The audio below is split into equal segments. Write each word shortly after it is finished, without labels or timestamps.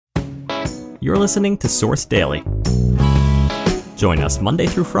You're listening to Source Daily. Join us Monday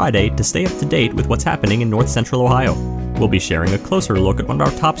through Friday to stay up to date with what's happening in North Central Ohio. We'll be sharing a closer look at one of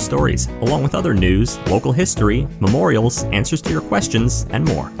our top stories, along with other news, local history, memorials, answers to your questions, and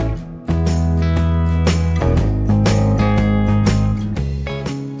more.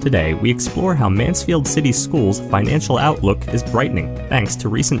 Today, we explore how Mansfield City Schools' financial outlook is brightening thanks to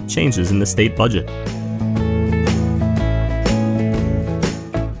recent changes in the state budget.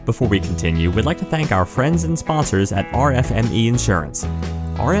 Before we continue, we'd like to thank our friends and sponsors at RFME Insurance.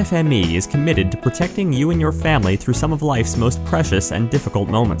 RFME is committed to protecting you and your family through some of life's most precious and difficult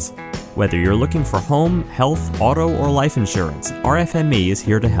moments. Whether you're looking for home, health, auto, or life insurance, RFME is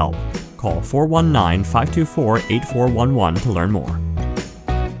here to help. Call 419-524-8411 to learn more.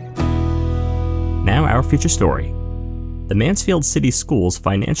 Now our feature story. The Mansfield City Schools'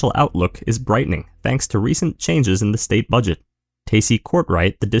 financial outlook is brightening thanks to recent changes in the state budget. Tacey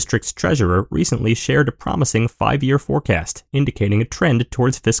Courtwright, the district's treasurer, recently shared a promising 5-year forecast, indicating a trend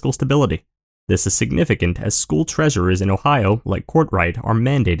towards fiscal stability. This is significant as school treasurers in Ohio, like Courtwright, are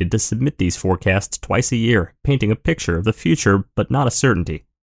mandated to submit these forecasts twice a year, painting a picture of the future but not a certainty.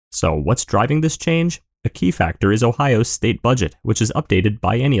 So, what's driving this change? A key factor is Ohio's state budget, which is updated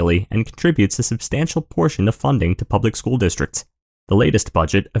biennially and contributes a substantial portion of funding to public school districts. The latest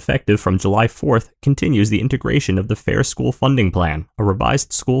budget, effective from July 4th, continues the integration of the Fair School Funding Plan, a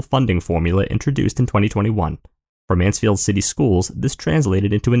revised school funding formula introduced in 2021. For Mansfield City Schools, this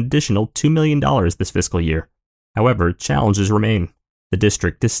translated into an additional $2 million this fiscal year. However, challenges remain. The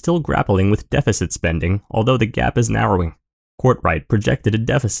district is still grappling with deficit spending, although the gap is narrowing. Courtwright projected a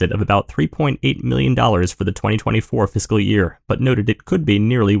deficit of about $3.8 million for the 2024 fiscal year, but noted it could be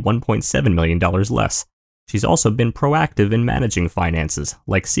nearly $1.7 million less. She's also been proactive in managing finances,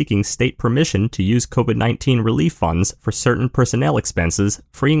 like seeking state permission to use COVID-19 relief funds for certain personnel expenses,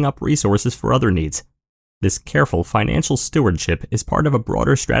 freeing up resources for other needs. This careful financial stewardship is part of a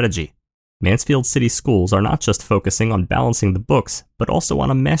broader strategy. Mansfield City Schools are not just focusing on balancing the books, but also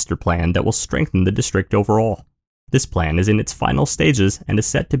on a master plan that will strengthen the district overall. This plan is in its final stages and is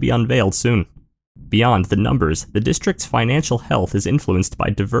set to be unveiled soon. Beyond the numbers, the district's financial health is influenced by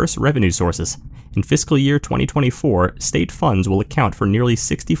diverse revenue sources. In fiscal year 2024, state funds will account for nearly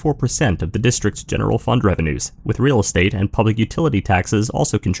 64% of the district's general fund revenues, with real estate and public utility taxes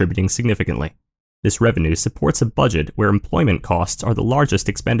also contributing significantly. This revenue supports a budget where employment costs are the largest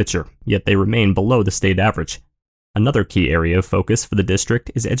expenditure, yet they remain below the state average. Another key area of focus for the district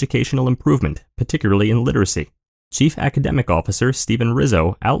is educational improvement, particularly in literacy. Chief Academic Officer Stephen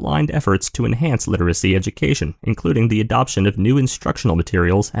Rizzo outlined efforts to enhance literacy education, including the adoption of new instructional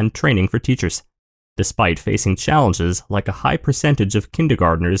materials and training for teachers. Despite facing challenges like a high percentage of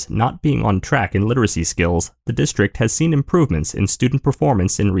kindergartners not being on track in literacy skills, the district has seen improvements in student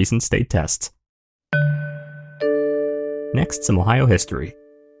performance in recent state tests. Next, some Ohio history.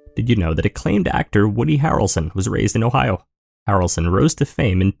 Did you know that acclaimed actor Woody Harrelson was raised in Ohio? Harrelson rose to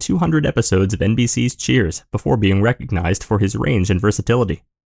fame in 200 episodes of NBC's Cheers before being recognized for his range and versatility.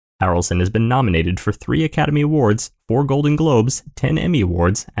 Harrelson has been nominated for 3 Academy Awards, 4 Golden Globes, 10 Emmy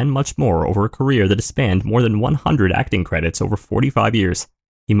Awards, and much more over a career that has spanned more than 100 acting credits over 45 years.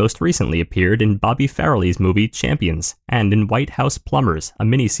 He most recently appeared in Bobby Farrelly's movie Champions and in White House Plumbers, a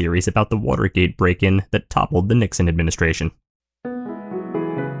miniseries about the Watergate break-in that toppled the Nixon administration.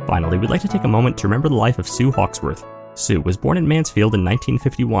 Finally, we'd like to take a moment to remember the life of Sue Hawksworth. Sue was born in Mansfield in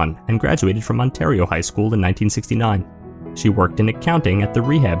 1951 and graduated from Ontario High School in 1969. She worked in accounting at the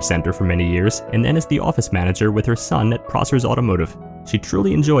Rehab Center for many years and then as the office manager with her son at Prosser's Automotive. She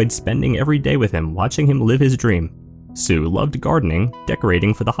truly enjoyed spending every day with him, watching him live his dream. Sue loved gardening,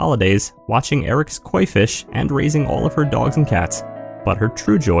 decorating for the holidays, watching Eric's koi fish, and raising all of her dogs and cats. But her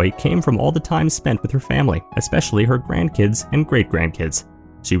true joy came from all the time spent with her family, especially her grandkids and great-grandkids.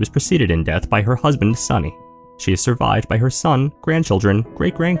 She was preceded in death by her husband, Sonny. She is survived by her son, grandchildren,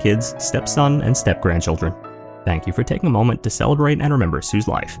 great-grandkids, stepson, and step-grandchildren. Thank you for taking a moment to celebrate and remember Sue's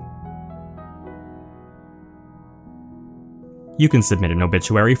life. You can submit an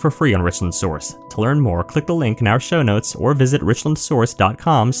obituary for free on Richland Source. To learn more, click the link in our show notes or visit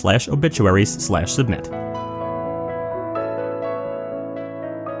richlandsource.com/obituaries/submit.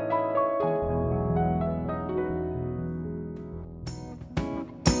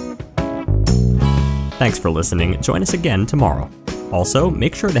 Thanks for listening. Join us again tomorrow. Also,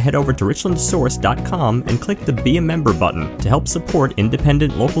 make sure to head over to richlandsource.com and click the Be a Member button to help support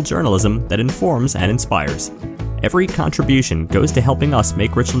independent local journalism that informs and inspires. Every contribution goes to helping us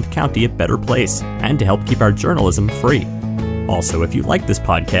make Richland County a better place and to help keep our journalism free. Also, if you like this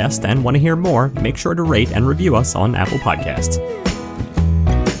podcast and want to hear more, make sure to rate and review us on Apple Podcasts.